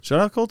Shout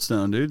out Cold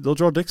Stone, dude. They'll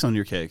draw dicks on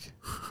your cake.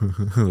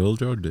 They'll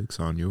draw dicks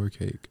on your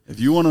cake. If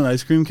you want an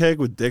ice cream cake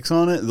with dicks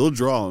on it, they'll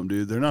draw them,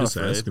 dude. They're not Just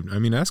afraid. ask them. I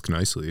mean, ask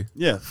nicely.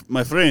 Yeah,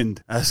 my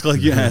friend. Ask like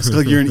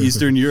you're an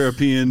Eastern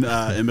European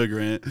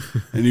immigrant,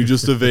 and you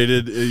just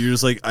evaded. You're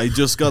just like, I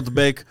just got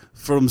back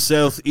from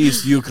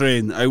Southeast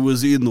Ukraine. I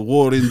was in the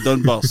war in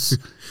Donbass,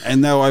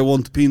 and now I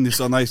want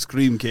penis on ice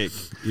cream cake.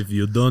 If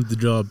you don't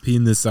draw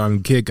penis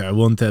on cake, I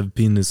won't have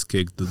penis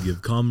cake to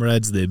give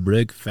comrades. They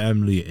break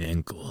family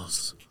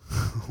ankles.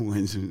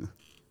 It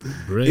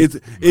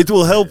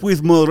will help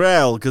with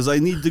morale because I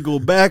need to go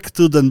back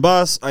to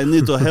Donbass. I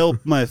need to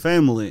help my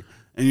family.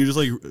 And you're just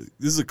like,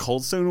 this is a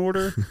Cold Stone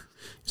order?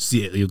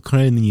 See, the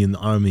Ukrainian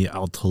army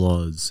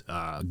outlaws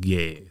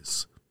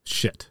gays.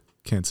 Shit.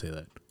 Can't say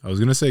that. I was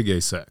going to say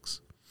gay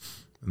sex.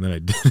 And then I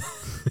did.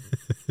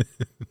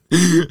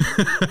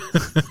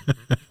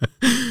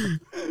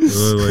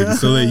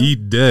 So they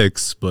eat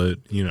dicks, but,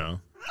 you know.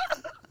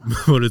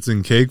 But it's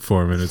in cake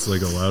form, and it's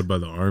like allowed by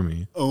the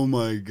army. Oh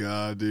my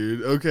god,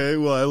 dude. Okay,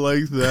 well, I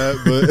like that,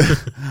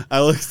 but I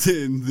liked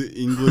it in the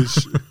English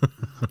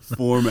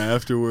form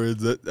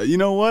afterwards. You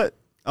know what?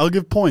 I'll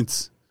give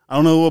points. I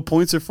don't know what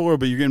points are for,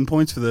 but you're getting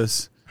points for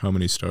this. How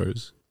many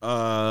stars?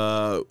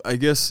 I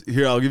guess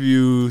here I'll give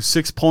you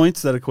 6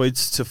 points. That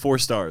equates to 4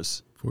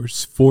 stars.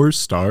 4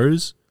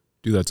 stars?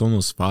 Dude, that's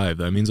almost 5.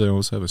 That means I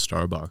almost have a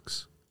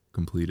Starbucks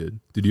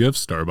completed. Did you have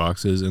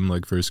Starbucks in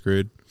like first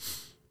grade?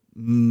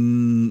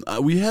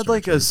 We had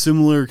like a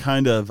similar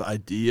kind of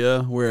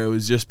idea where it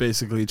was just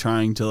basically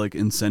trying to like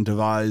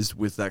incentivize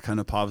with that kind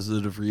of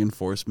positive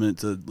reinforcement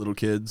to little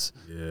kids.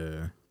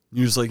 Yeah.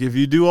 You're just like, if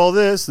you do all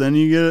this, then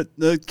you get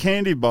a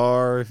candy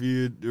bar,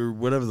 or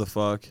whatever the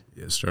fuck.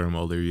 Yeah, start them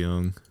while they're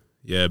young.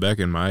 Yeah, back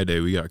in my day,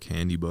 we got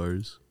candy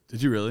bars.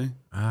 Did you really?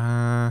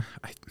 I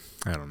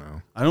don't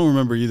know. I don't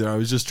remember either. I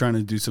was just trying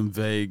to do some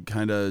vague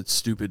kind of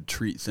stupid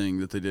treat thing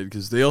that they did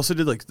because they also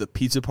did like the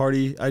pizza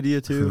party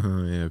idea too.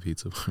 Yeah,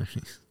 pizza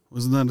parties.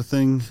 Wasn't that a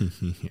thing?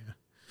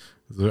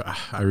 Yeah.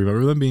 I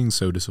remember them being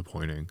so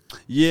disappointing.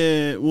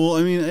 Yeah, well,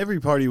 I mean, every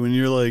party when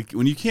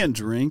you can't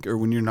drink or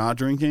when you're not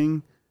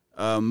drinking,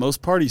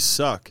 most parties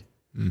suck.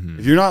 Mm-hmm.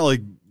 If you're not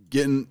like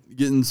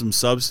getting some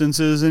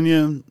substances in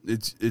you,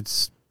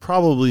 it's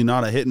probably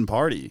not a hitting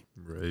party.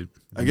 Right.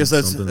 I guess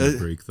that's something to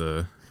break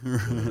the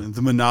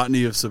the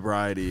monotony of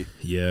sobriety.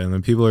 Yeah, and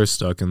then people are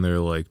stuck in their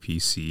like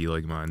PC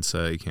like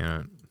mindset. You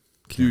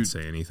can't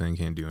say anything,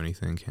 can't do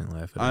anything, can't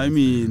laugh at anything. I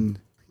mean,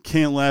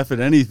 can't laugh at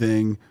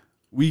anything.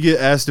 We get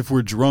asked if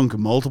we're drunk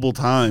multiple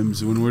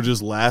times when we're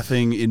just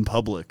laughing in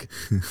public.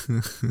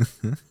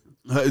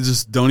 I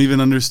just don't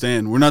even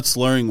understand. We're not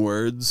slurring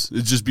words.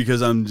 It's just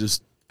because I'm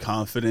just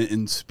confident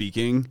in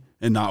speaking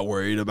and not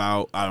worried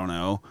about, I don't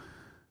know,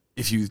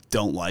 if you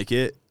don't like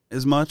it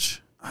as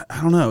much.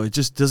 I don't know. It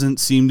just doesn't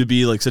seem to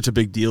be like such a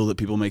big deal that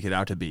people make it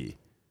out to be.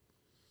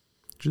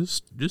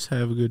 Just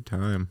have a good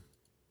time.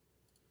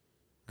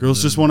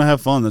 Girls just want to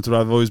have fun. That's what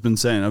I've always been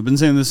saying. I've been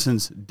saying this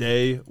since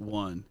day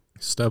one.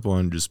 Step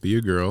 1, just be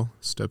a girl.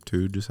 Step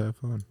 2, just have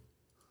fun.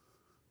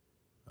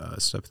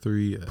 Step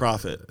 3,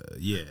 profit.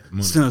 Yeah.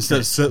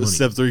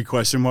 Step 3,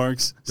 question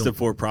marks. Step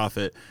 4,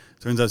 profit.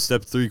 Turns out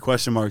step 3,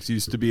 question marks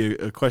used to be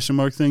a question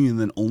mark thing, and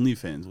then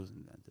OnlyFans was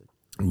invented.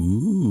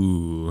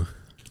 Ooh.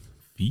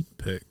 Feet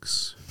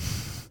pics.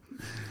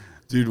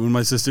 Dude, when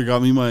my sister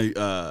got me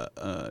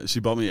she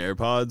bought me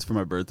AirPods for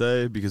my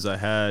birthday because I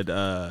had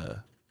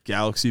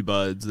Galaxy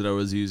Buds that I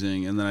was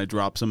using, and then I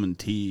dropped some in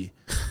tea.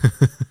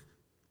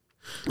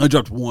 I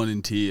dropped one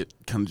in tea. It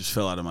kind of just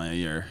fell out of my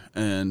ear,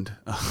 and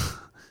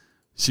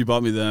she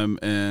bought me them,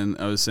 and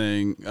I was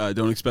saying,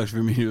 don't expect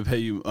for me to pay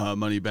you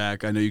money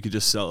back. I know you could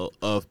just sell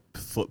a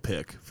foot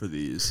pick for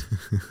these.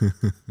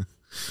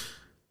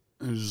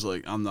 I was just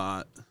like, I'm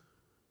not.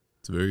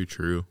 It's very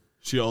true.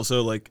 She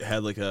also like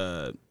had like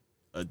a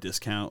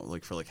discount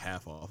like for like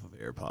half off of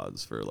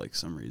AirPods for like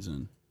some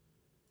reason.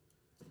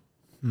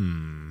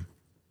 Dude,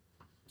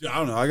 I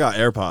don't know. I got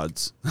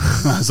AirPods.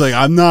 I was like,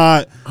 I'm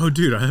not. Oh,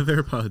 dude, I have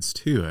AirPods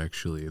too.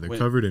 Actually, they're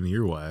covered in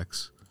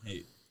earwax.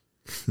 Hey,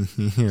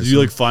 yeah, did you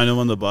like find them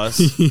on the bus?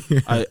 Yeah.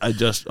 I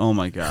just. Oh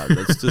my god,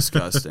 that's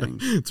disgusting.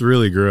 It's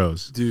really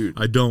gross, dude.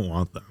 I don't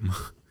want them.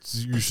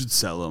 You should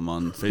sell them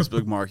on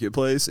Facebook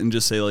Marketplace and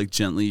just say like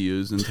gently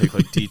used and take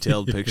like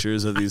detailed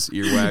pictures of these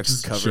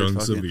earwax covered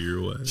chunks of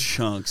earwax.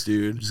 Chunks,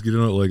 dude. Just get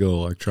like an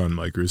electron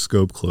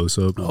microscope close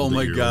up. Oh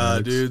my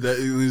god, dude! That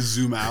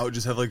zoom out,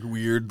 just have like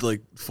weird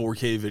like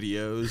 4K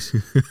videos.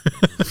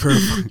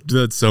 Do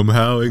that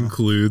somehow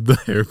include the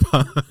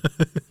AirPods?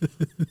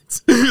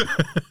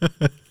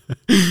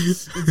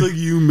 It's like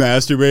you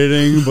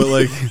masturbating, but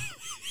like.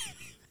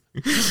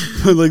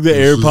 But like the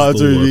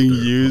AirPods are being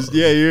used.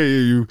 Yeah,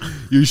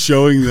 you're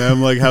showing them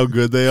like how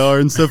good they are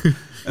and stuff. And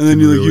then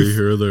you really like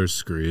hear their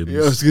screams. Yeah,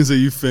 I was gonna say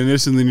you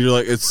finish and then you're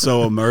like, it's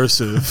so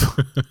immersive.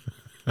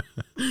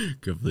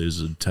 If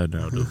there's a 10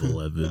 out of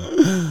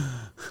 11.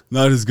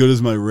 Not as good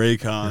as my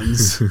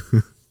Raycons.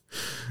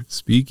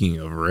 Speaking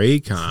of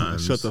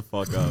Raycons. Shut the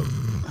fuck up.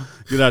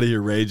 Get out of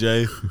here, Ray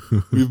J.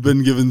 We've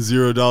been given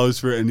 $0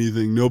 for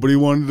anything. Nobody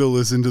wanted to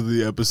listen to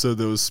the episode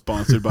that was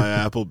sponsored by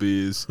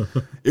Applebee's.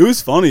 It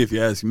was funny if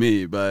you ask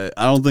me, but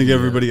I don't think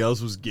everybody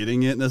else was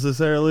getting it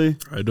necessarily.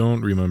 I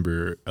don't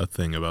remember a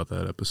thing about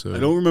that episode. I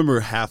don't remember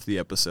half the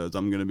episodes,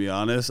 I'm going to be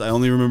honest. I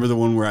only remember the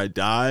one where I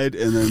died,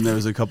 and then there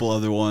was a couple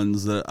other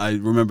ones that I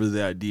remember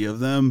the idea of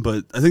them,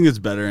 but I think it's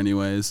better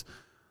anyways.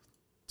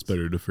 It's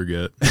better to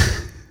forget.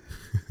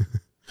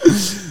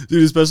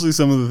 Dude, especially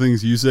some of the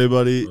things you say,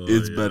 buddy,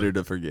 it's better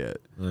to forget.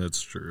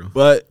 That's true.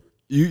 But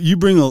you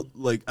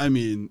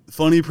bring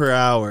funny per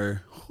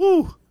hour.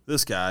 Whew,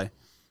 this guy.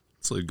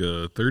 It's like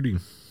 30.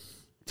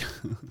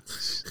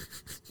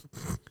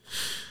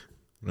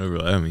 Whatever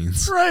that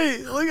means. Right.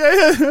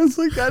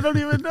 I don't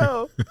even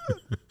know.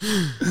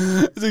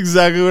 It's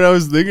exactly what I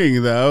was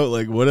thinking, though.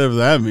 Like, whatever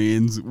that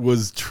means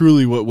was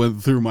truly what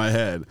went through my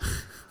head.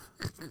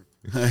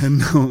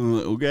 And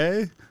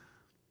okay.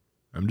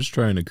 I'm just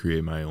trying to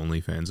create my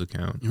OnlyFans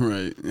account.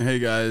 Right. Hey,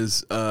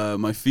 guys,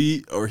 my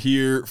feet are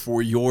here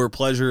for your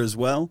pleasure as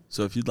well.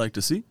 So if you'd like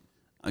to see,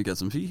 I got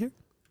some feet here.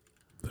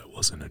 That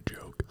wasn't a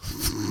joke.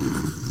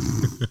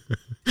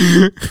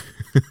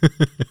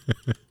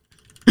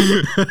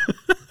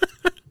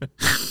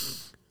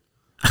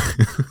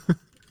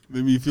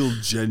 Made me feel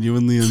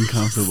genuinely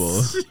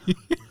uncomfortable.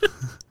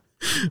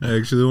 I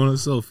actually want to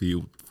sell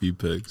feet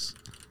pics.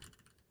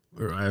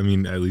 Or, I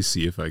mean, at least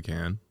see if I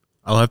can.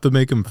 I'll have to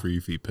make them free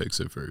feet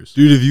pics at first.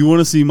 Dude, if you want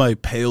to see my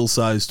pale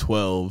size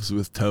 12s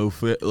with toe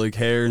fit, like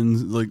hair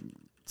and like,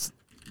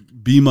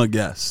 be my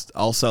guest.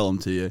 I'll sell them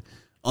to you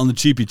on the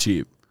cheapy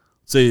cheap.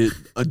 Say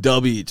a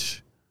dub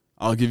each.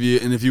 I'll give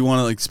you, and if you want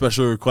to like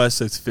special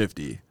request, it's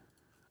 50.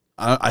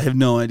 I have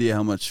no idea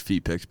how much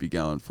feet pics be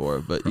going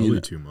for, but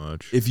probably too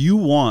much. If you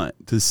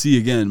want to see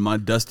again my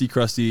dusty,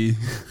 crusty,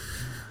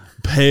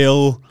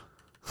 pale,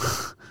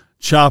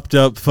 chopped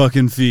up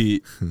fucking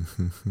feet,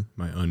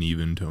 my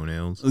uneven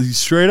toenails,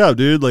 straight up,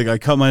 dude. Like I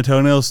cut my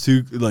toenails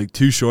too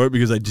short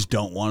because I just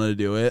don't want to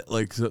do it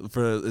like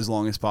for as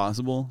long as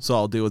possible. So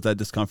I'll deal with that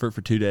discomfort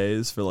for 2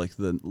 days for like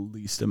the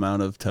least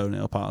amount of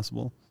toenail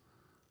possible.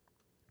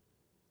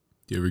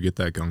 Do you ever get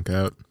that gunk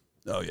out?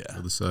 Oh yeah,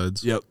 on the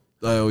sides. Yep,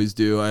 I always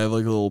do. I have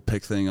like a little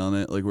pick thing on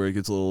it, like where it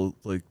gets a little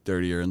like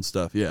dirtier and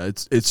stuff. Yeah,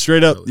 it's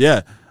straight up.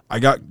 Yeah. I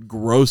got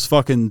gross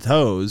fucking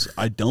toes.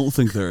 I don't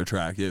think they're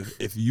attractive.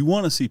 If you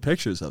want to see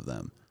pictures of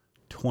them,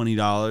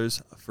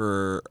 $20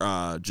 for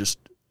just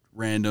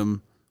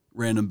random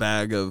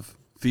bag of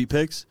feet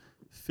pics,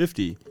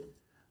 $50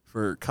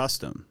 for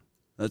custom.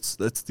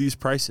 That's these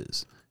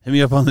prices. Hit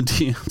me up on the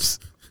DMs.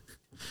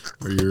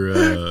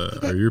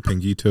 Are your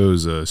pinky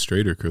toes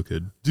straight or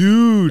crooked?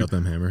 Dude. Got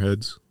them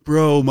hammerheads?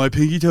 Bro, my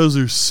pinky toes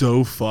are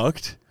so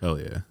fucked. Hell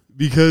yeah.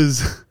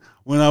 Because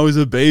when I was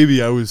a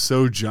baby, I was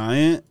so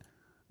giant.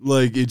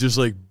 Like, it just,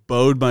 like,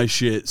 bowed my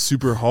shit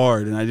super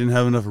hard, and I didn't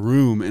have enough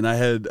room, and I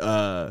had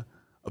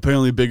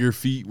apparently bigger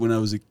feet when I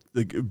was,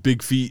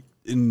 big feet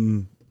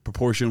in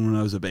proportion when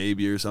I was a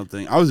baby or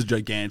something. I was a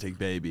gigantic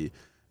baby.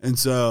 And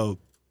so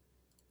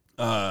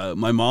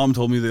my mom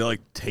told me they, like,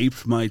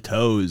 taped my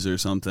toes or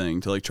something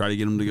to, like, try to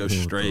get them to go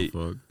straight.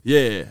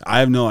 Yeah,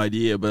 I have no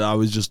idea, but I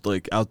was just,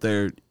 like, out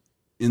there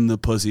in the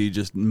pussy,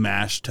 just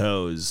mashed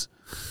toes,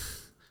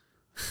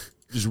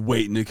 just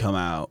waiting to come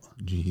out.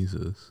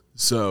 Jesus.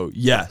 So,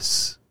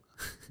 yes.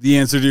 The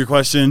answer to your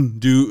question,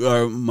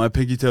 my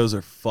pinky toes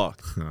are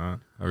fucked.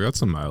 I've got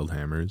some mild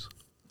hammers.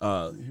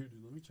 Here, dude,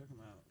 let me check them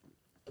out.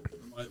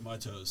 My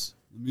toes.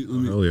 Let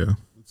me, hell yeah.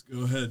 Let's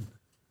go ahead.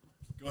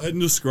 Go ahead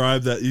and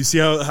describe that. You see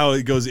how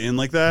it goes in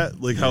like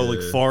that? Like how like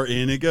far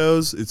in it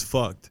goes? It's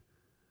fucked.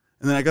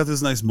 And then I got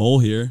this nice mole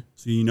here,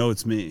 so you know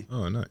it's me.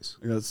 Oh, nice.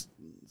 I got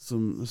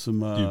some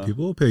dude,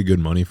 people will pay good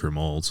money for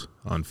moles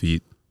on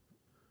feet.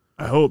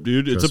 I hope,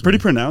 dude. It's a pretty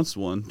pronounced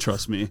one.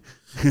 Trust me.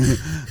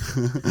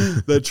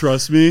 That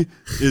trust me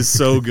is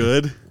so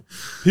good.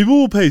 People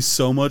will pay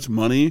so much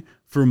money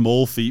for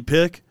mole feet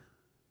pic.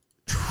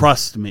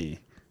 Trust me.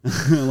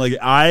 Like,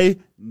 I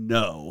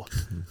know.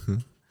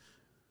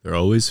 They're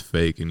always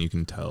fake, and you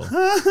can tell.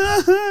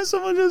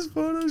 Someone just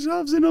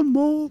photoshops in a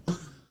mole.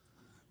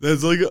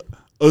 That's like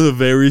a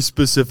very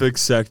specific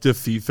sect of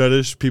feet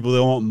fetish. People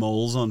that want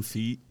moles on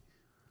feet.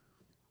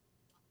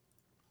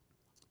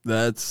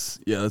 That's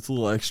a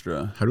little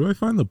extra. How do I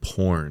find the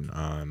porn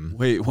on?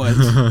 Wait, what?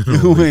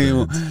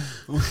 Wait.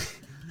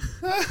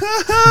 How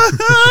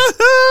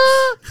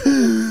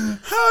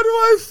do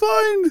I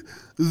find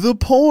the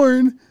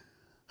porn?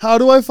 How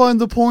do I find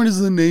the porn is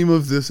the name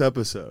of this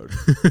episode.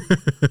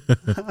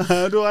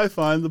 How do I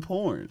find the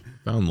porn?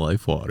 Found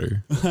Life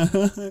Water.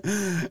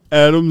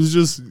 Adam's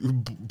just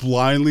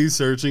blindly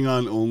searching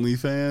on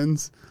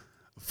OnlyFans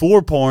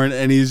for porn,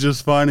 and he's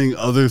just finding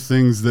other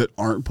things that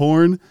aren't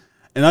porn.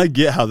 And I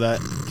get how that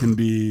can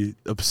be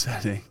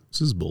upsetting. This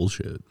is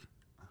bullshit.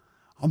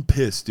 I'm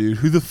pissed, dude.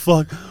 Who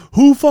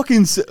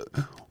fucking...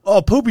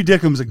 Oh, Popey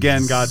Dickums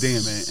again,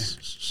 goddamn it.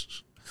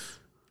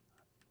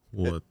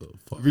 What the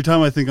fuck? Every time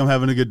I think I'm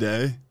having a good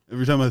day,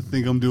 every time I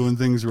think I'm doing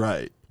things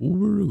right.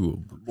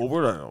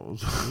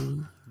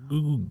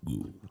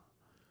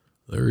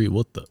 There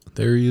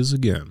he is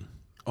again.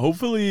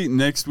 Hopefully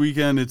next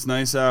weekend it's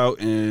nice out,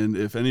 and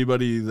if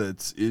anybody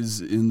that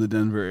is in the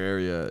Denver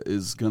area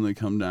is going to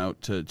come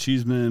out to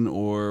Cheeseman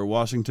or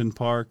Washington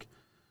Park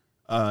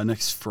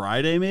next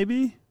Friday,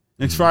 maybe?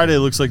 Next Friday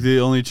looks like the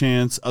only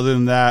chance. Other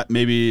than that,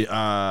 maybe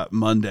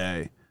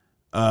Monday.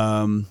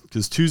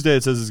 Because Tuesday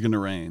it says it's going to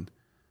rain.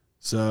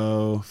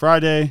 So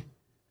Friday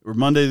or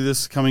Monday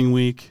this coming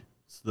week.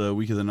 It's the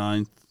week of the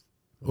 9th.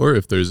 Or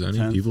if there's any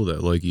 10th. people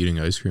that like eating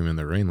ice cream in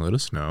the rain, let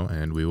us know,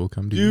 and we will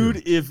come to you.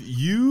 Dude, if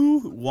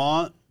you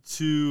want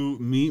to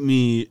meet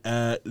me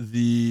at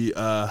the,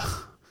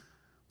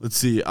 let's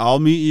see, I'll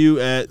meet you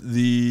at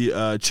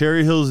the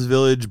Cherry Hills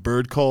Village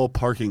Bird Call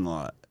parking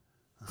lot.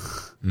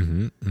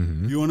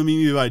 If you want to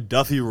meet me by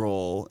Duffy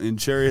Roll in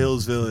Cherry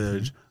Hills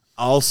Village,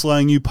 I'll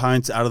slang you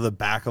pints out of the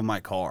back of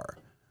my car.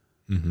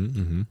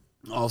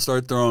 I'll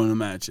start throwing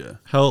them at you.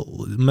 Hell,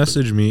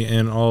 message me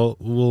and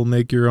we'll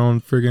make your own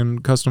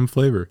friggin' custom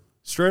flavor.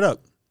 Straight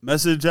up.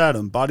 Message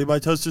Adam, Body by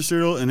Toaster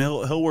Strudel, and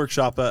he'll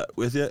workshop it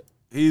with you.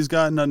 He's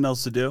got nothing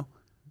else to do.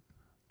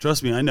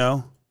 Trust me, I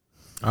know.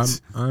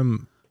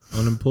 I'm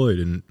unemployed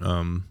and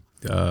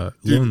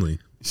lonely.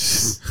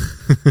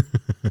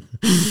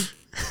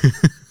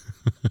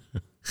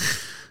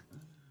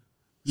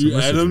 Dude,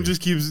 Adam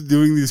just keeps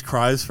doing these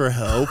cries for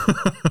help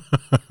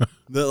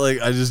that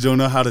like I just don't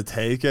know how to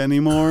take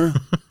anymore.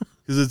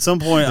 Because at some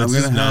point I'm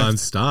gonna have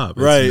nonstop,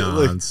 right? It's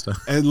nonstop. Like,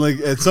 and like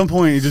at some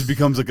point it just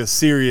becomes like a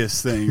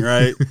serious thing,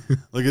 right?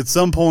 Like at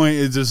some point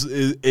it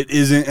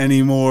isn't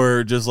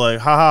anymore. Just like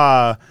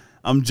haha,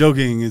 I'm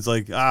joking. It's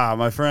like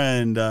my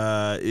friend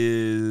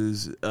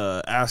is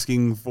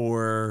asking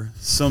for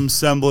some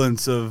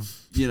semblance of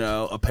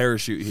a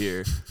parachute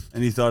here,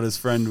 and he thought his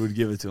friend would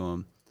give it to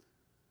him.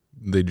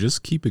 They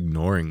just keep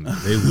ignoring me.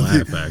 They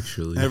laugh,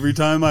 actually. Every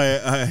time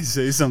I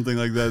say something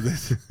like that,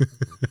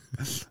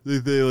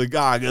 they're like,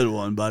 good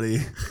one, buddy.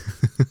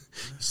 You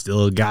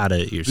still got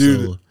it. You're Dude,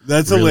 still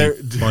that's really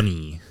hilarious.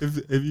 funny.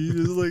 If you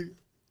just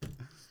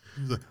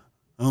like,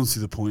 I don't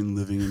see the point in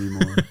living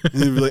anymore.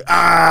 And they'd be like,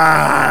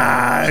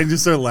 and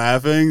just start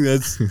laughing.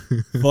 That's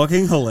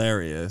fucking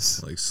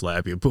hilarious. Like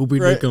slap you. Poopy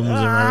Right? dickums, am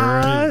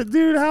I right?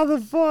 Dude, how the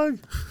fuck?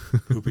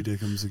 Poopy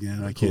dickums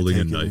again. I can't Holding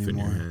take a knife it in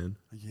your anymore. hand.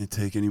 I can't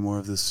take any more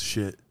of this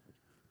shit.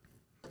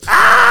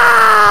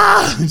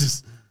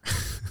 Just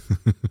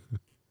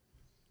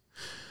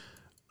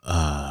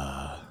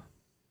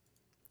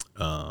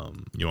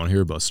You want to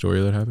hear a bus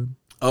story that happened?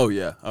 oh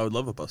yeah, I would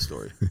love a bus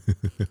story.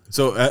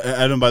 So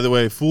Adam, by the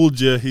way, fooled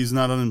you. He's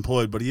not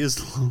unemployed, but he is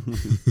lonely.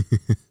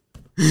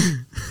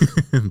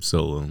 I'm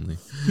so lonely.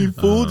 He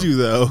fooled you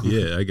though.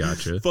 Yeah, I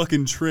gotcha.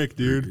 Fucking trick,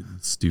 dude.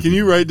 Stupid. Can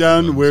you write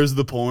down ones. where's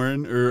the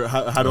porn, or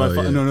how do I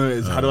find? yeah. No,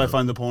 it's how do I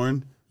find the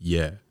porn?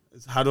 Yeah.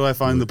 It's how do I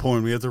find the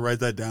porn? We have to write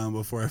that down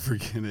before I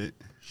forget it.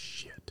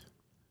 Shit.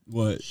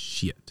 What?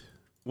 Shit.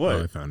 What?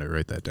 Oh, I found it.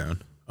 Write that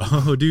down.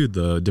 Oh, dude,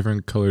 the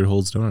different colored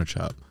holes donut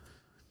shop.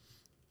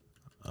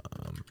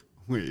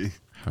 Wait,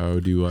 How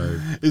do I?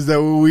 is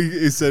that what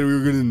we said we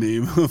were gonna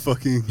name a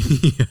fucking?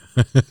 Yeah.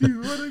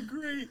 Dude, what a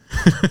great!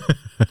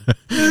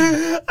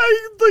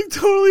 I like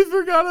totally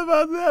forgot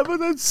about that, but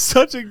that's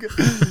such a good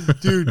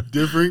dude.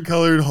 Different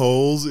colored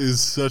holes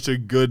is such a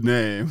good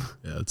name.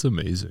 Yeah, it's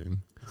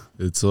amazing.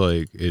 It's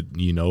like it.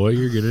 You know what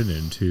you're getting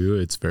into.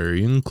 It's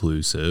very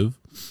inclusive.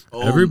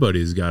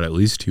 Everybody's got at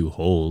least 2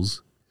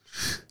 holes.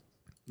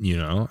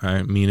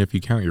 I mean, if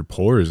you count your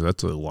pores,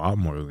 that's a lot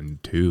more than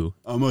 2.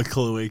 I'm a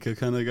cloaca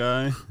kind of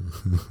guy.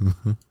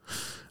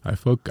 I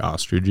fuck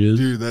ostriches.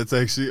 Dude, that's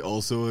actually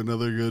also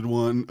another good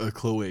one. A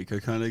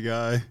cloaca kind of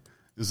guy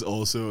is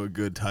also a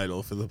good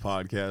title for the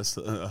podcast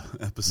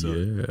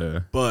episode.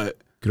 Yeah. But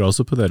Could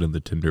also put that in the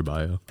Tinder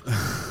bio.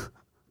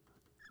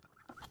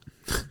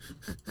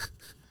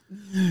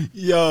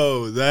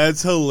 yo,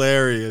 that's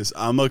hilarious.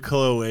 I'm a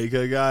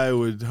cloaca guy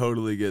would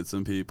totally get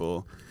some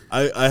people.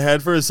 I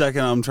had for a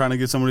second, I'm trying to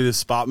get somebody to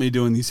spot me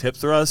doing these hip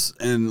thrusts,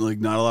 and like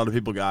not a lot of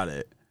people got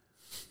it.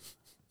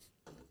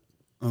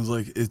 I was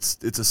like, it's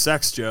a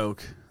sex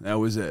joke. That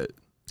was it.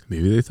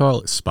 Maybe they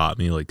thought spot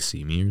me, like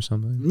see me or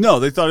something.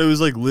 No, they thought it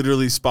was like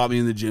literally spot me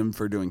in the gym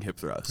for doing hip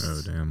thrusts.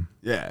 Oh, damn.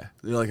 Yeah.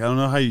 They're like, I don't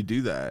know how you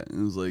do that. And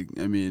it was like,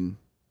 I mean,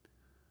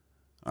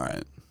 all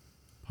right.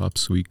 Pop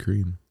sweet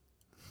cream.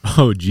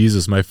 Oh,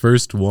 Jesus. My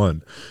first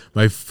one.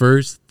 My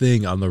first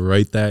thing on the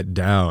write that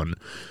down.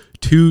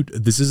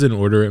 This is an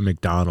order at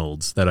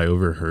McDonald's that I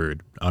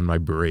overheard on my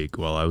break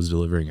while I was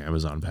delivering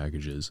Amazon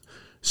packages.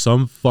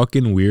 Some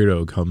fucking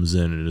weirdo comes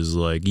in and is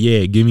like,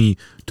 yeah, give me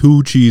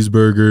 2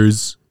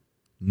 cheeseburgers,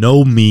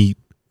 no meat,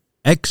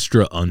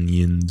 extra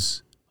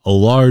onions, a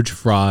large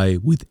fry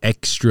with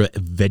extra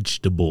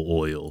vegetable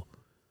oil.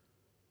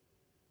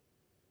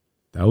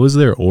 That was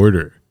their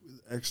order.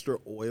 Extra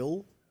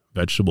oil?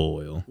 Vegetable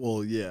oil.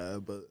 Well, yeah,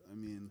 but I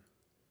mean,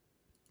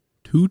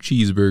 2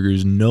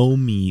 cheeseburgers, no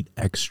meat,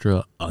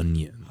 extra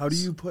onions. how do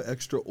you put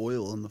extra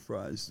oil on the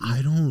fries?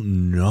 I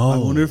don't know. I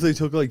wonder if they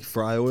took like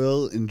fry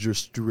oil and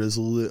just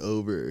drizzled it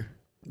over.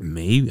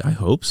 Maybe. I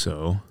hope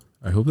so.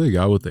 I hope they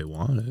got what they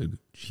wanted.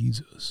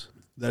 Jesus.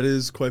 That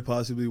is quite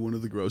possibly one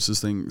of the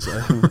grossest things.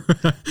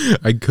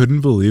 I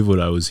couldn't believe what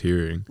I was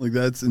hearing. Like,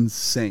 that's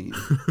insane.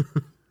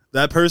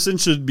 That person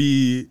should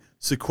be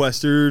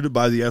sequestered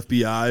by the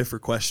FBI for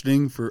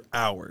questioning for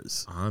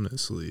hours.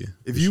 Honestly.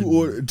 If you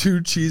order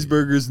 2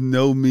 cheeseburgers,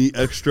 no meat,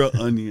 extra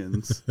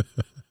onions.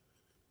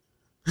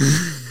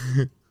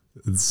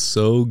 It's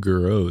so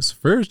gross.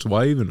 First,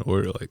 why even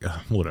order? Like,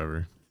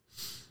 whatever.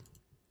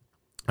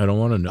 I don't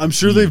want to know. I'm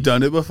sure they've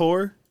done it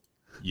before.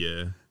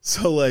 Yeah.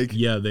 So, like...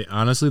 Yeah, they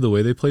honestly, the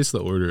way they placed the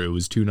order, it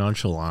was too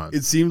nonchalant.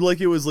 It seemed like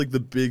it was like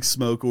the Big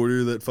Smoke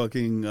order that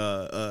fucking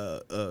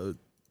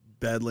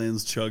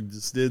Badlands Chug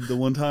just did the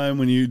one time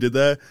when you did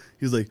that.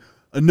 He was like,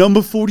 a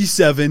number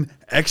 47,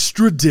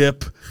 extra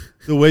dip.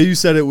 The way you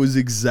said it was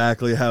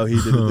exactly how he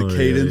did it. The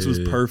cadence was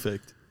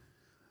perfect.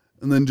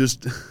 And then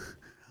just...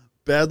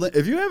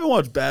 If you haven't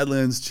watched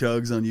Badlands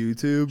Chugs on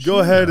YouTube, go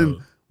ahead and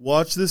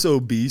watch this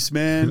obese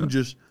man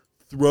just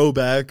throw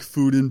back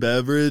food and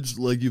beverage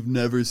like you've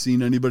never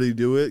seen anybody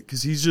do it,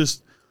 because he's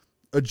just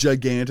a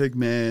gigantic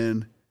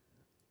man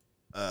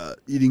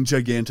eating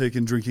gigantic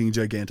and drinking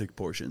gigantic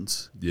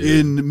portions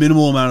in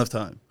minimal amount of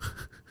time.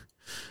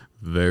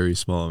 Very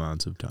small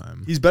amounts of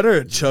time. He's better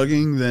at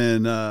chugging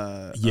than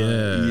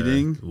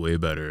eating. Way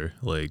better.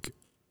 Like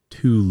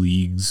 2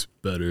 leagues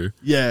better.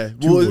 Yeah.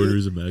 2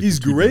 orders of magnitude. He's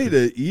great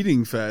at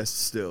eating fast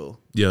still.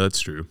 Yeah, that's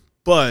true.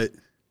 But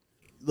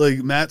like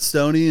Matt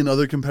Stoney and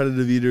other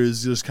competitive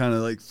eaters just kind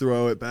of like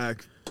throw it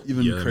back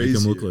even crazier.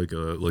 Make him look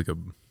like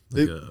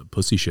a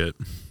pussy shit.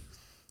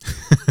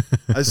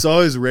 I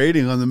saw his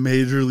rating on the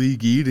Major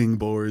League Eating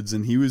boards,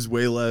 and he was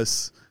way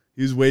less.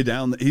 He was way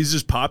down. He's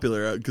just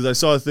popular because I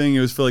saw a thing. It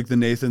was for like the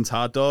Nathan's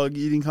hot dog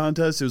eating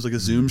contest. It was like a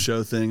Zoom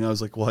show thing. I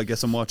was like, well, I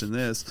guess I'm watching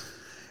this.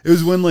 It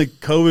was when like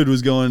COVID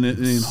was going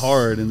in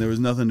hard and there was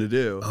nothing to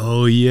do.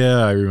 Oh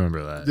yeah, I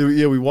remember that.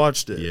 Yeah, we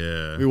watched it.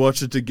 Yeah, we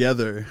watched it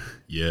together.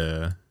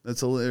 Yeah,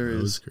 that's hilarious.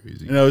 That was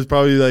crazy. And I was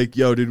probably like,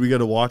 "Yo, dude, we got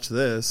to watch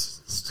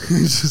this."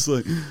 It's just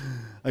like,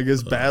 I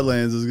guess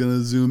Badlands is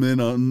gonna zoom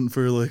in on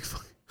for like.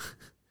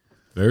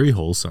 Very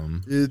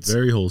wholesome. It's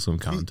very wholesome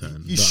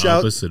content. The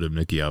opposite of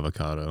Nicky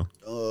Avocado.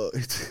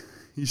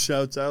 He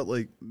shouts out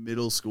like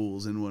middle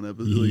schools in one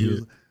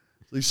episode.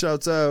 He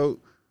shouts out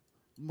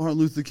Martin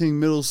Luther King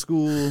Middle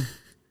School.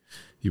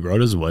 He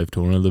brought his wife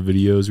to one of the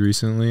videos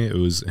recently.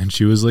 And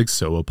she was like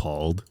so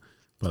appalled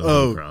by the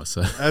whole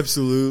process.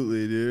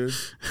 Absolutely, dude.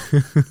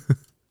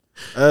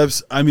 I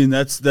mean,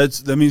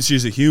 that means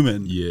she's a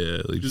human.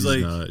 Yeah,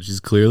 she's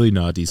clearly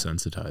not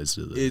desensitized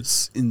to this.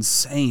 It's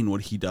insane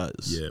what he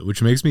does. Yeah,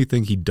 which makes me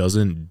think he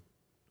doesn't.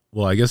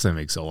 Well, I guess that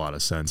makes a lot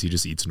of sense. He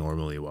just eats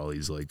normally while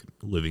he's like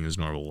living his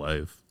normal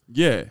life.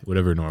 Yeah,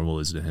 whatever normal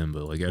is to him.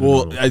 But like,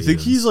 I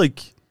think he's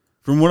like,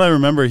 from what I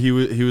remember, he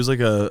was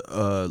like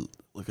a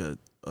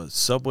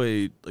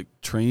subway like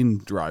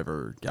train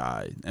driver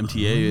guy,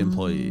 MTA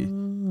employee.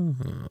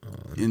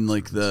 In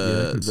like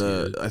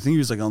I think he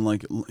was like on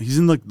like he's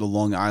in like the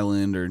Long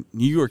Island or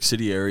New York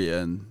City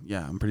area, and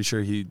yeah, I'm pretty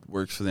sure he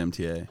works for the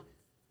MTA.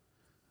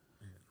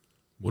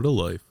 What a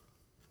life!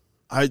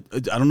 I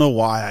don't know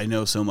why I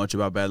know so much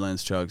about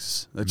Badlands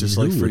Chugs. That just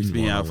like freaked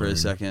me out for a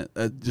second.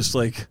 That just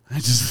like I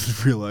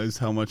just realized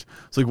how much.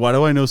 It's like, why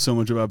do I know so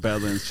much about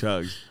Badlands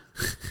Chugs?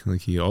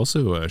 Like he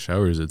also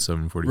showers at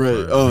 7:45.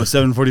 Right. Oh,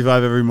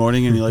 7:45 every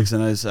morning, and he likes a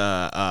nice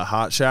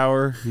hot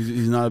shower.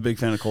 He's not a big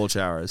fan of cold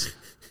showers.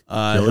 He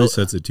always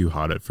sets it too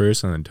hot at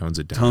first and then tones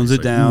it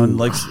down.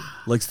 Likes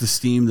the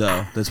steam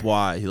though. That's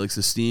why he likes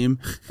the steam,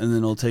 and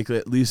then he'll take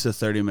at least a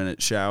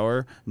 30-minute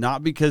shower.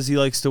 Not because he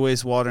likes to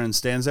waste water and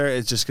stands there.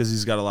 It's just because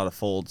he's got a lot of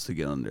folds to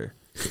get under.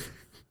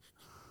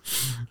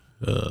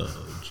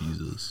 Oh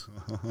Jesus!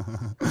 Do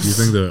you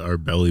think that our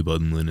belly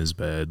button lint is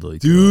bad?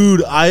 Like,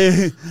 dude,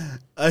 I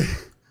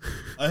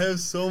have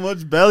so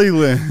much belly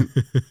lint.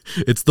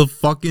 It's the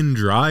fucking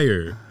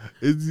dryer.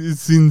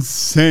 It's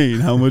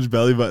insane how much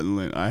belly button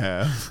lint I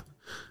have.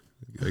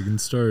 I can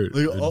start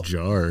a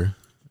jar.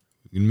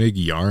 You can make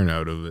yarn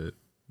out of it.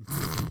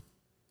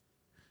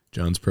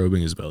 John's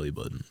probing his belly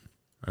button.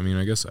 I mean,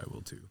 I guess I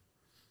will too.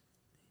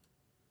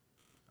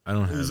 I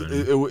don't have any.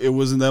 It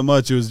wasn't that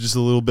much. It was just a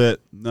little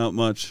bit. Not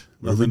much.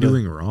 What are we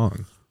doing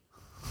wrong?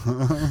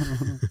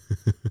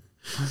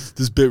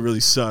 This bit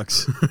really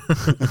sucks.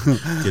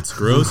 It's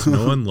gross.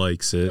 No one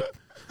likes it.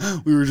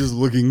 We were just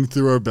looking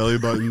through our belly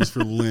buttons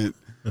for lint.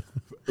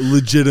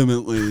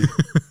 Legitimately.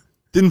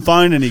 Didn't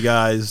find any,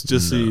 guys,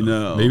 just so you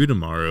know. Maybe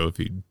tomorrow if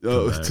you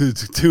to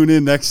tune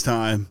in next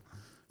time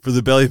for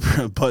the belly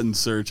button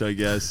search, I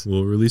guess.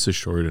 We'll release a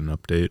short and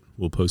update.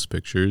 We'll post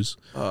pictures.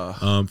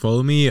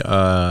 Follow me,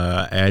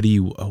 Addy.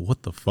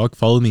 What the fuck?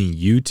 Follow me,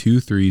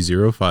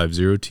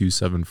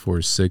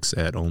 U230502746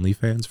 at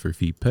OnlyFans for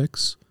feet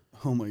pics.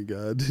 Oh my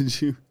god,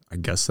 did you? I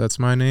guess that's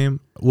my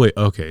name. Wait,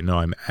 okay, no,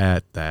 I'm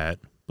at that,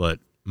 but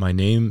my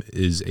name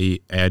is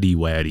Addy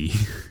Waddy.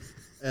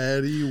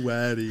 Addy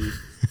Waddy.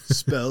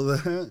 Spell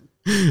that.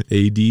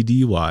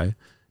 ADDYWADDY.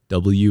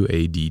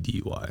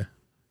 Oh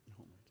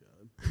my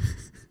god.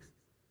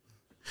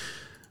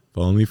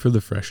 Follow me for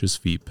the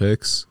freshest feet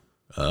pics.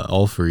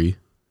 All free,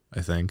 I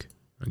think.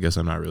 I guess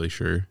I'm not really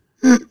sure.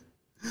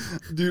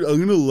 Dude, I'm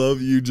gonna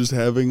love you just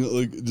having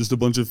like just a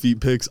bunch of feet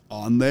pics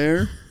on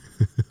there,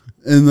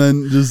 and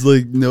then just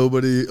like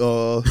nobody.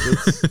 Oh,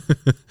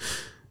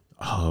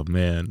 Oh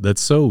man, that's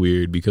so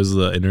weird because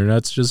the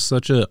internet's just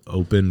such a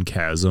open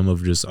chasm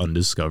of just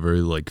undiscovered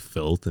like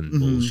filth and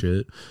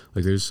bullshit.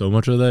 Like there's so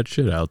much of that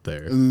shit out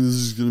there. and this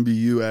is gonna be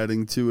you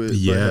adding to it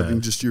by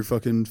having just your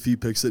fucking feet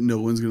pics that no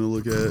one's gonna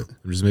look at.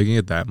 I'm just making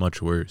it that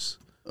much worse.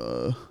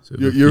 So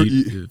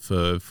If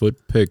a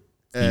foot pic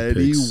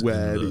Addy pics in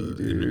Waddy,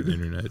 the dude.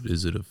 internet,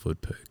 is it a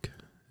foot pic?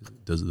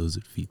 Does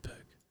it feet pic?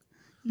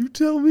 You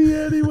tell me,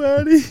 Addy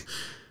Waddy.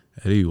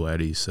 Eddie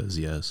Waddy says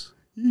yes.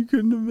 You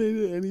couldn't have made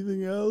it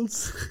anything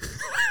else.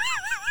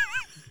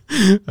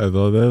 I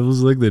thought that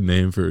was like the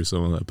name for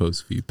someone that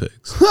posts feet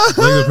pics. Like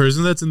the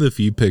person that's in the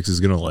feet pics is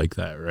gonna like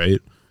that,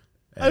 right?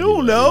 I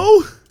don't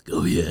know.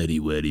 Oh yeah, Eddie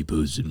Waddy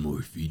posted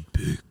more feet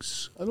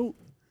pics. I don't.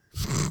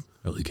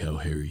 I like how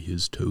hairy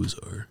his toes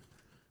are.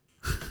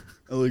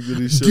 I like that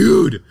he showed.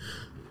 Dude,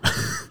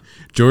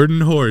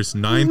 Jordan Horse,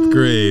 9th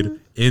grade,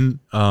 in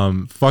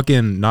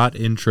fucking not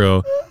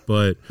intro,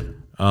 but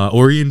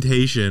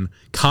orientation,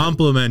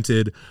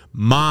 complimented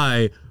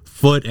my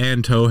foot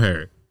and toe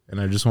hair. And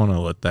I just want to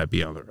let that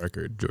be on the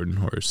record. Jordan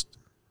Horst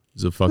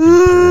is a fucking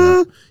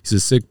perv. He's a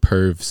sick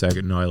perv.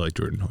 Second, no, I like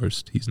Jordan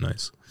Horst. He's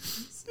nice.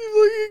 Seems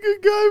like a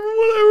good guy from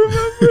what I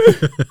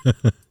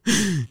remember.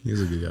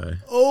 He's a good guy.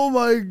 Oh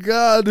my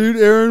god, dude.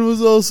 Aaron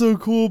was also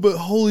cool, but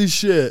holy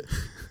shit.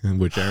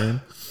 Which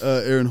Aaron?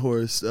 Aaron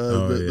Horst.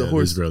 The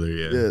horse his brother,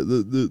 yeah. Yeah,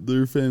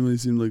 their family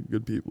seemed like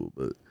good people,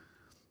 but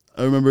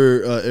I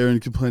remember Aaron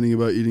complaining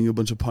about eating a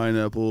bunch of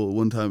pineapple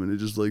one time and it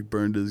just like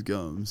burned his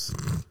gums.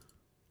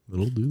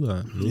 It'll do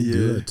that. It'll Yeah.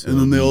 do that And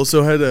then they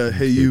also had a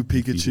Hey You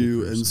people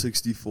Pikachu person.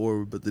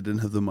 N64, but they didn't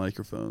have the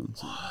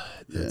microphones.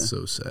 That's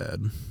so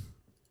sad.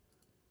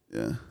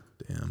 Yeah.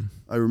 Damn.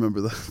 I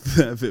remember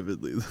that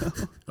vividly though.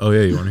 Oh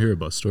yeah, you want to hear a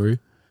bus story?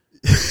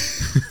 I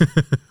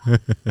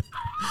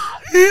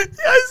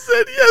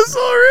said yes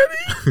already.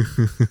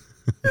 And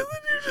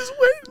then you just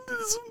went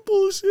into some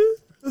bullshit.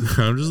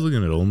 I'm just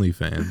looking at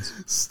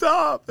OnlyFans.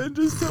 Stop and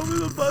just tell me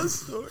the bus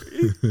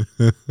story.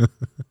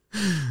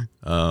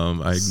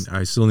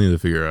 I still need to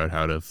figure out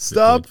how to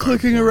Stop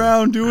clicking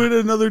around. Do it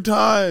another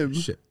time.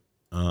 Shit.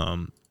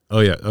 Oh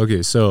yeah.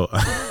 Okay. So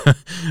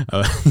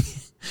I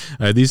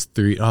had these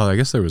 3. Oh, I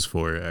guess there was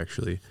 4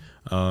 actually.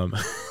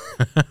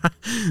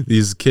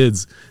 These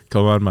kids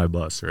come on my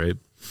bus, right?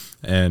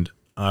 And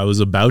I was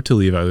about to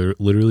leave. I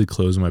literally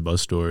closed my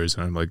bus doors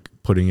and I'm like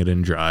putting it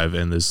in drive.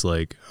 And this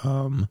like,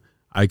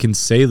 I can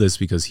say this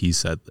because he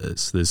said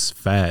this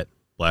fat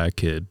black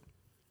kid,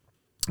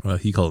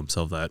 he called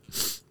himself that,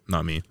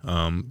 not me,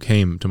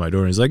 came to my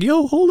door and he's like,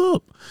 yo, hold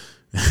up.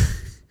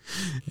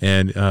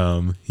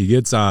 And he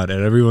gets on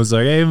and everyone's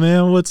like, hey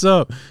man, what's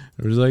up?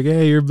 I was like,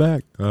 hey, you're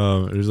back.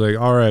 It was like,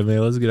 all right, man,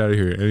 let's get out of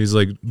here. And he's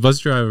like,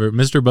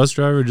 Mr. Bus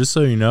Driver, just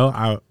so you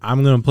know,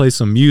 I'm going to play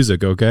some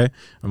music, okay?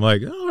 I'm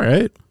like, all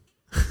right.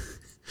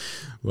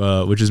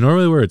 Well, which is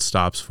normally where it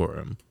stops for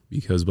him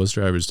because bus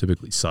drivers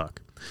typically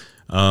suck.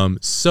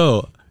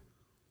 So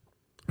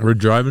we're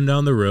driving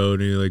down the road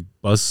and he like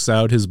busts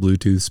out his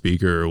Bluetooth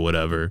speaker or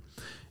whatever.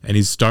 And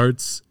he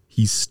starts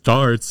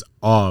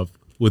off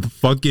with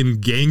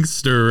fucking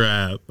gangster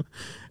rap.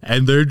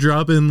 And they're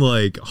dropping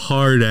like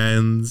hard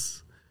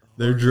N's.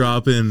 They're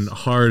dropping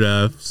hard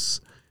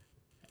F's.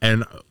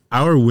 And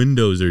our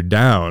windows are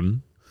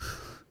down.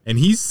 And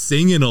he's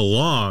singing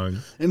along.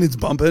 And it's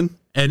bumping.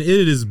 And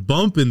it is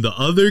bumping. The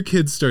other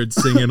kids start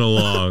singing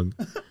along.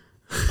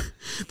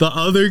 The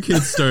other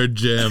kids start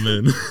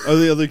jamming. Are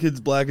the other kids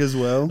black as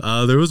well?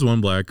 There was one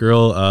black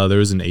girl. There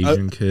was an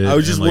Asian kid. I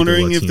was just and, like,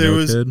 wondering a if there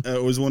was. Latino kid. I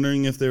was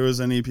wondering if there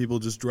was any people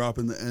just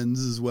dropping the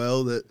ends as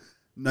well. That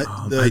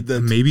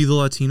Maybe the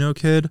Latino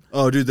kid.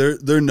 Oh, dude,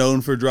 they're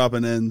known for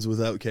dropping ends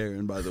without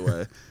caring. By the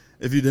way,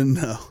 if you didn't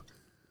know.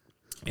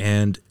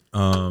 And it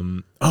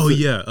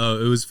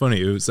was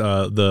funny. It was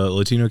the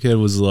Latino kid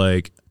was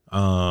like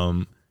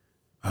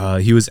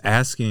he was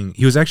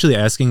actually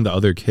asking the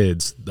other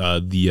kids,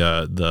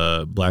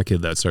 the black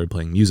kid that started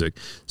playing music,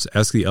 so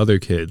ask the other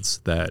kids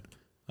that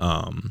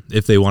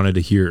if they wanted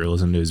to hear or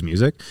listen to his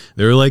music.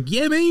 They were like,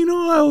 yeah, man,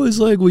 I always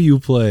like what you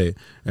play.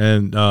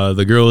 And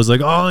the girl was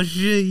like, oh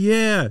shit,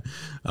 yeah.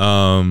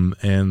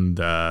 And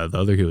the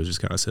other kid was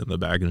just kind of sitting in the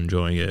back and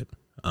enjoying it.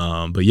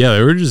 But yeah,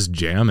 they were just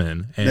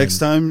jamming. And, Next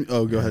time,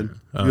 go ahead.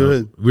 Go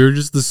ahead. We were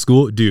just the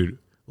school, dude.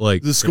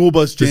 Like the school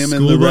bus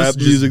jamming the rap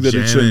music that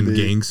it shouldn't be.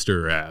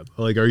 Gangster rap.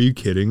 Like, are you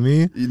kidding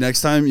me?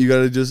 Next time, you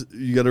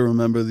gotta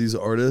remember these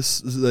artists.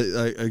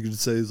 That I could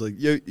say is like,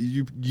 yo,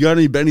 you got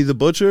any Benny the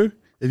Butcher?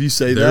 If you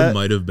say there that,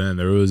 might have been.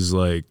 There was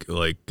like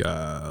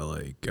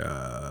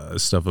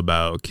stuff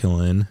about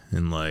killing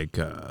and like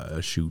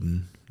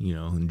shooting,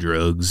 and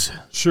drugs.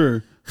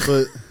 Sure,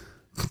 but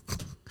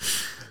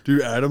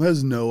dude, Adam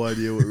has no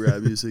idea what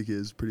rap music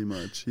is. Pretty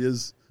much, he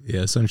has.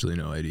 Yeah, essentially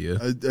no idea.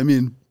 I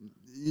mean,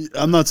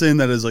 I'm not saying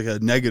that as like a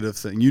negative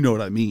thing. You know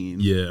what I mean?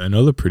 Yeah, I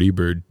know the Pretty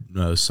Bird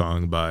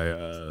song by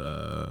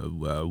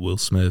Will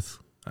Smith,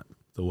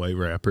 the white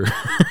rapper.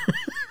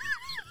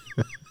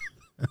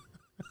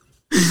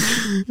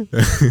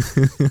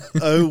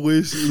 I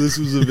wish this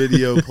was a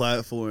video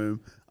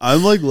platform.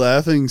 I'm like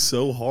laughing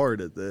so hard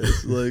at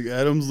this. Like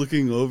Adam's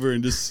looking over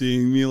and just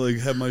seeing me like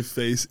have my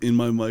face in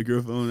my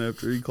microphone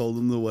after he called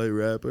him the white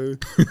rapper.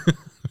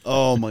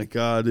 Oh my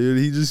god,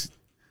 dude.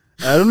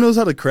 Adam knows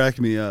how to crack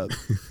me up.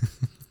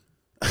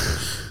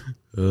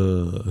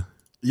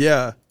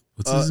 Yeah.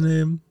 What's his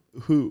name?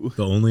 Who?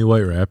 The only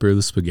white rapper,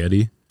 the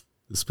spaghetti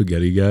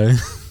guy.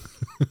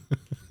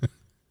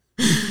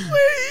 Wait,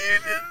 you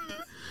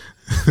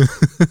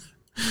didn't.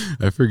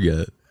 I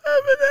forget.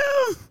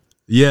 Eminem.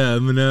 Yeah,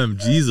 Eminem.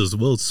 Jesus,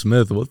 Will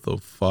Smith. What the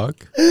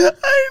fuck?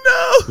 I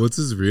know. What's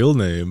his real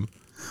name?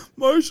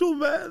 Marshall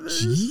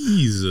Mathers.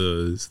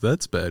 Jesus,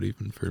 that's bad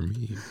even for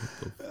me.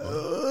 What the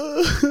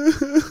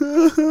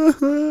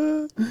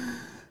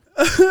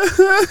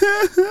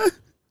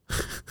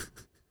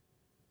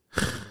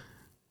fuck?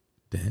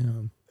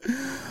 Damn.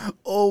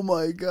 Oh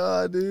my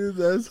god, dude,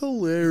 that's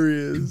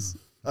hilarious.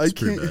 I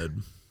Pretty can't. bad.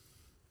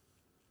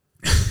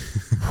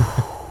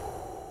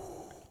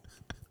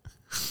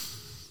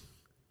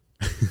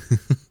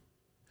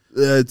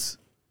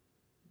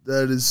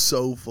 That is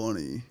so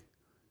funny.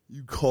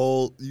 You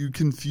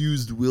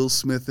confused Will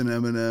Smith and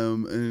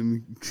Eminem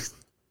and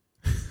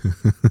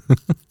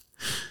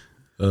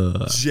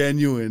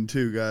genuine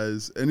too,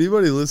 guys.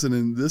 Anybody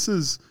listening,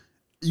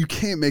 you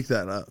can't make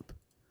that up.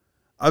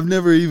 I've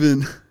never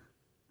even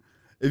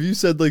if you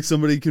said like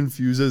somebody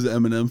confuses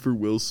Eminem for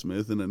Will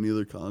Smith in any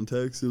other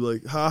context, you're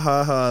like, ha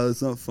ha ha,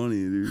 that's not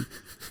funny,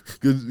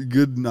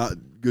 dude. Not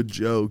good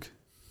joke.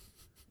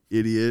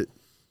 Idiot.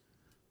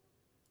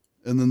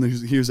 And then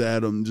here's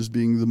Adam just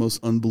being the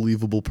most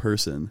unbelievable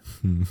person.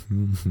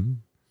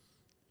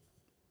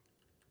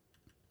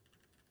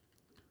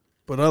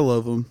 But I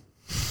love him.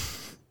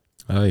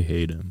 I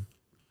hate him.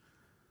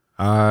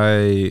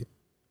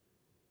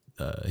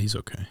 He's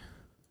okay.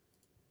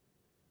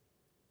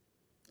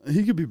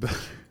 He could be better.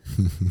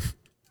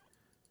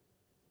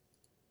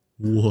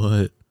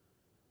 What?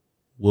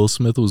 Will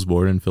Smith was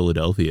born in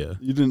Philadelphia.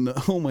 You didn't know?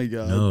 Oh my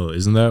god. No,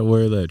 isn't that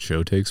where that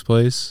show takes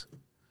place?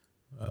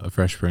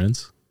 Fresh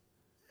Prince?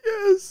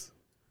 Yes.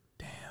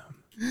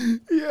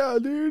 Damn. Yeah,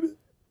 dude.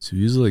 So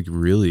he's like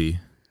really...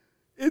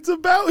 It's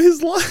about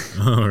his life.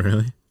 Oh,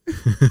 really?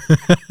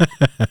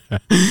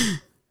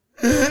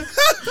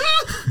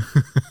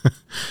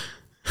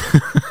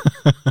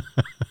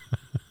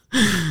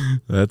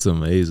 That's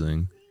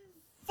amazing.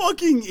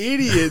 Fucking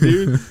idiot,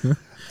 dude.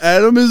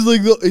 Adam is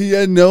like, he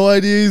had no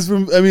idea he's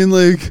from,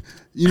 DJ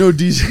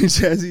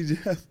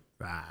Jazzy Jeff.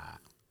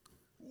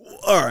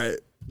 All right.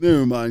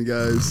 Never mind,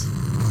 guys.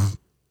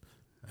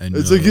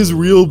 It's like his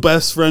real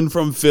best friend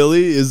from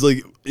Philly is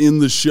like in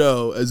the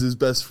show as his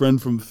best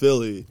friend from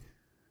Philly.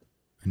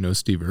 I know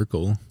Steve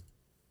Urkel.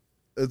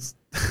 It's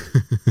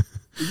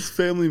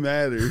Family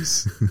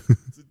Matters.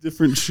 It's a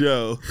different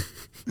show.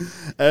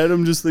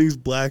 Adam just thinks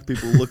black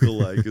people look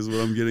alike is what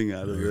I'm getting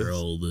out of this. They're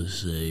all the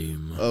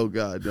same. Oh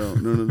God,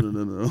 don't.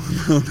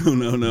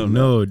 No.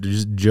 No,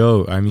 just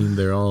joke. I mean,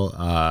 they're all,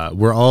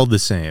 we're all the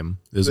same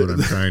is what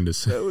I'm trying to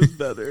say. That was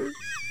better.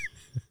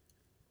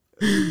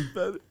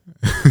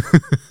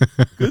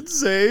 Good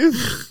save.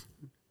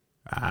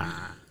 I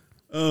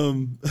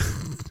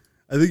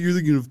think you're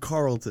thinking of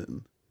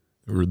Carlton.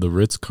 The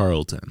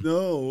Ritz-Carlton.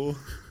 No.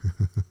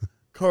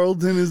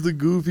 Carlton is the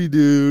goofy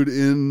dude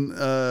in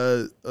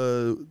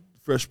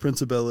Fresh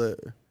Prince of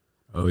Bel-Air.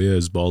 Oh yeah,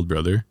 his bald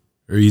brother.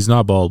 Or he's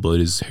not bald,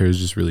 but his hair is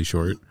just really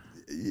short.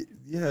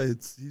 Yeah,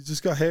 he's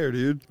just got hair,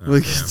 dude. Oh,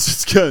 like it's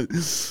just got.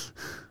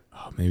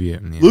 Oh, maybe. Yeah,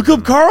 Look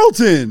up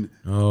Carlton.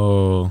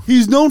 Oh,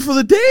 he's known for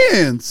the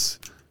dance.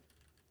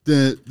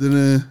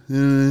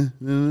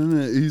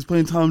 He's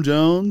playing Tom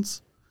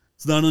Jones.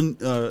 It's not on.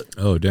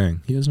 Oh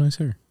dang, he has nice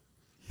hair.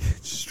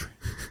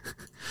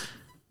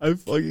 I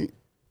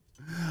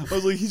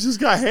was like, he's just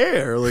got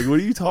hair. Like, what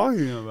are you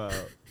talking about?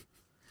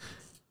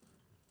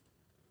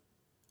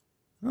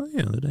 Oh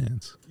yeah, the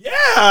dance.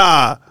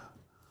 Yeah.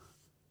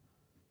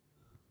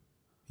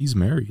 He's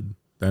married.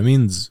 That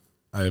means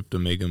I have to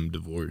make him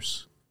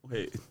divorce.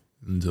 Wait.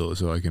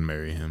 So I can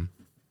marry him.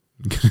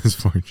 Get his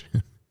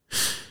fortune.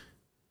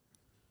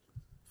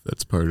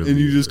 That's part of. And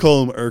you just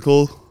call him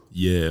Urkel?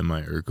 Yeah,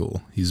 my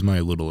Urkel. He's my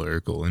little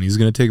Urkel, and he's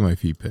gonna take my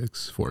feet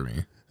pics for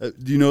me.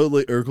 Do you know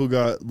like Urkel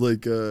got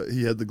like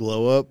he had the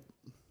glow up?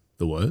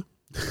 The what?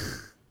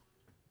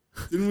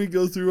 Didn't we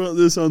go through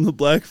this on the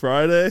Black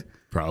Friday?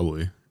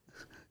 Probably.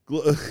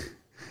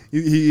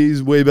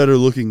 He's way better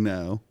looking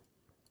now.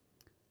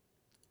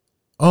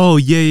 Oh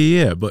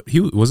yeah. But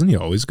wasn't he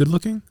always good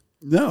looking?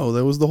 No,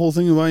 that was the whole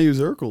thing of why he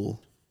was Urkel.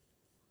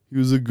 He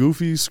was a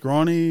goofy,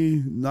 scrawny,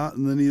 and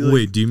then he like,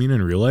 wait. Do you mean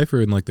in real life or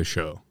in like the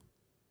show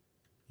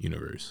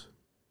universe?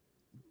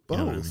 both.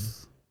 You know what I mean?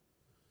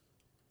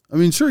 I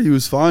mean, sure, he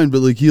was fine,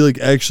 but like he like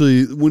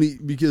actually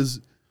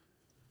because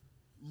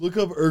look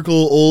up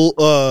Urkel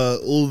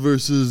old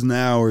versus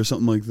now or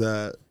something like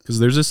that. Because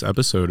there's this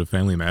episode of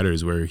Family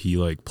Matters where he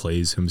like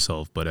plays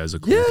himself, but as a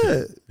cool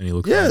kid, and he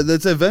looks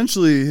that's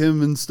eventually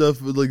him and stuff.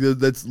 But like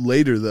that's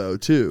later though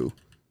too.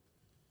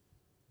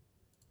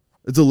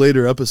 It's a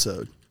later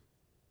episode.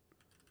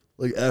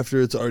 like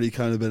after it's already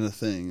kind of been a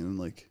thing, and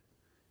like,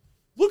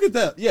 look at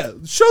that. Yeah,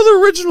 show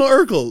the original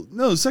Urkel.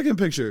 No, second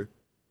picture,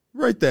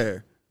 right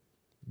there.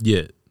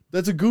 Yeah.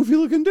 That's a goofy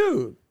looking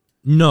dude.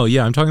 No,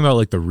 yeah, I'm talking about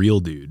like the real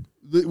dude.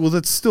 Well,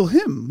 that's still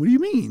him. What do you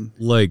mean?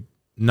 Like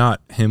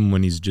not him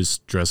when he's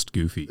just dressed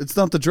goofy. It's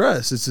not the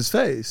dress. It's his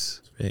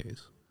face. His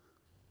face.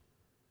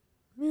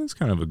 I mean, it's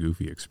kind of a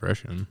goofy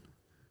expression.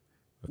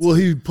 Well,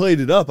 he played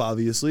it up,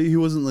 obviously. He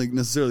wasn't like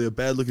necessarily a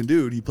bad looking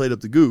dude. He played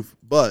up the goof,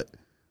 but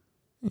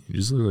He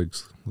just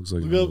looks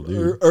like a look little up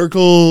dude.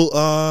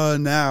 Urkel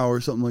now or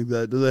something like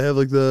that. Do they have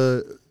like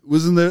the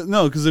wasn't there?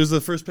 No, because there's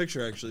the first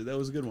picture actually. That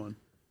was a good one.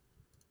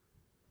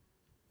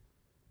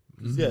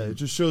 Yeah, it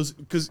just shows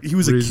because he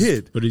was a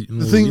kid. But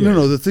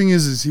The thing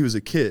is he was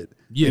a kid,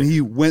 and he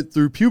went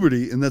through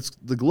puberty, and that's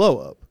the glow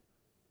up.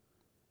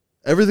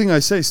 Everything I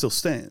say still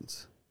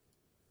stands.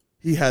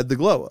 He had the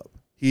glow up.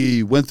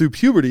 He went through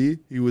puberty.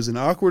 He was an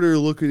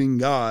awkwarder looking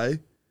guy,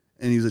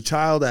 and he was a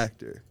child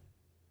actor.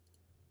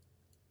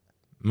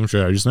 I'm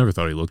sure. I just never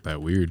thought he looked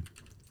that weird.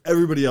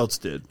 Everybody else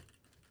did.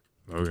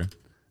 Okay.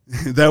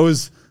 That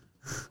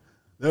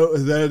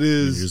He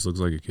is. just looks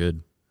like a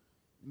kid.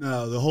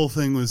 No, the whole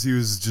thing was he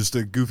was just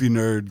a goofy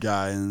nerd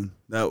guy, and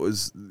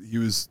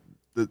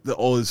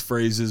all his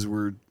phrases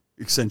were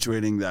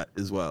accentuating that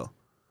as well.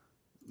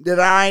 Did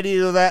I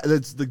do that?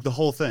 That's the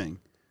whole thing.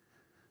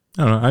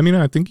 I don't know. I mean,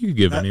 I think you could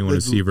give anyone a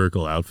that's- Steve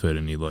Urkel outfit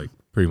and he like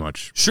pretty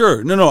much.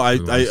 Sure. No, I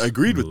was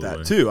agreed with moved that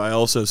away. too. I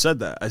also said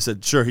that. I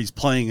said, sure, he's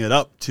playing it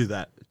up to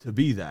that, to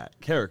be that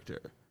character.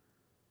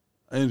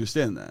 I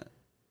understand that.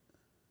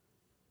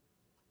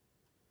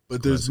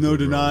 But there's no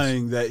Classical roles.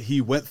 denying that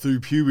he went through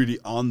puberty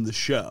on the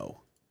show.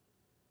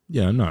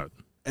 Yeah, I'm not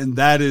And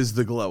that is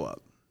the glow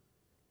up.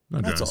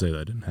 trying That's to all. say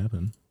that didn't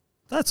happen.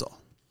 That's all.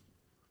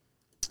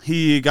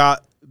 He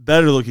got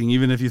better looking,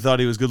 even if you thought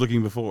he was good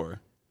looking before.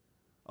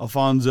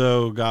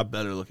 Alfonso got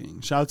better looking.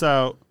 Shouts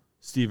out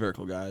Steve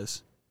Urkel,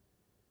 guys.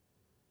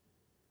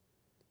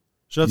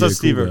 Shouts Yeah, out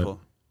Steve cool guy. Urkel.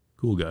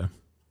 Cool guy.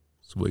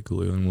 It's way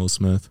cooler than Will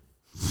Smith.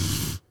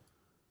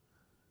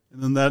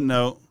 And on that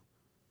note,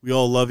 we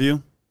all love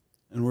you,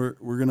 and we're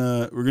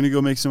gonna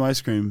go make some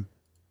ice cream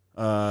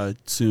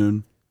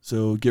soon.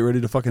 So get ready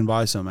to fucking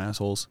buy some,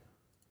 assholes.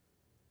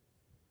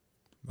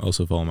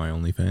 Also follow my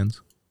OnlyFans.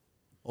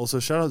 Also,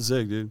 shout out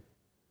Zig, dude.